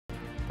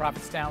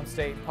Prophetstown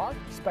State Park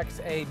expects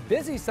a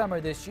busy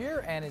summer this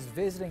year and is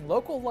visiting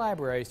local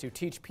libraries to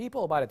teach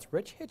people about its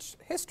rich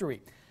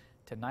history.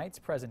 Tonight's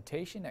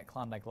presentation at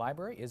Klondike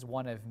Library is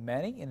one of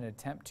many in an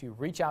attempt to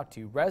reach out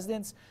to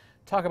residents,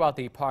 talk about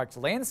the park's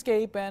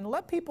landscape, and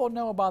let people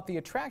know about the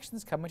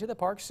attractions coming to the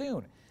park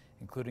soon,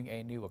 including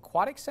a new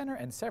aquatic center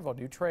and several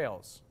new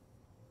trails.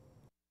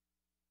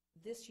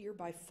 This year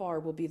by far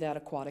will be that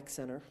aquatic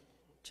center.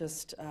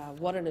 Just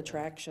what an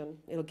attraction.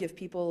 It'll give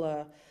people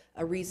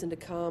a reason to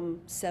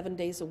come 7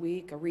 days a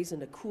week, a reason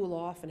to cool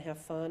off and have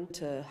fun,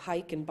 to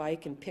hike and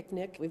bike and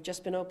picnic. We've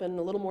just been open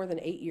a little more than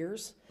 8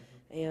 years,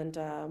 and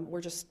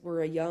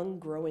we're a young,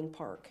 growing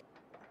park.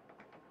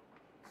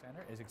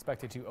 Center is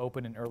expected to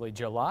open in early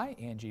July.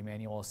 Angie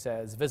Manuel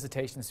says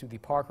visitations to the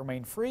park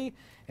remain free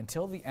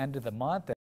until the end of the month.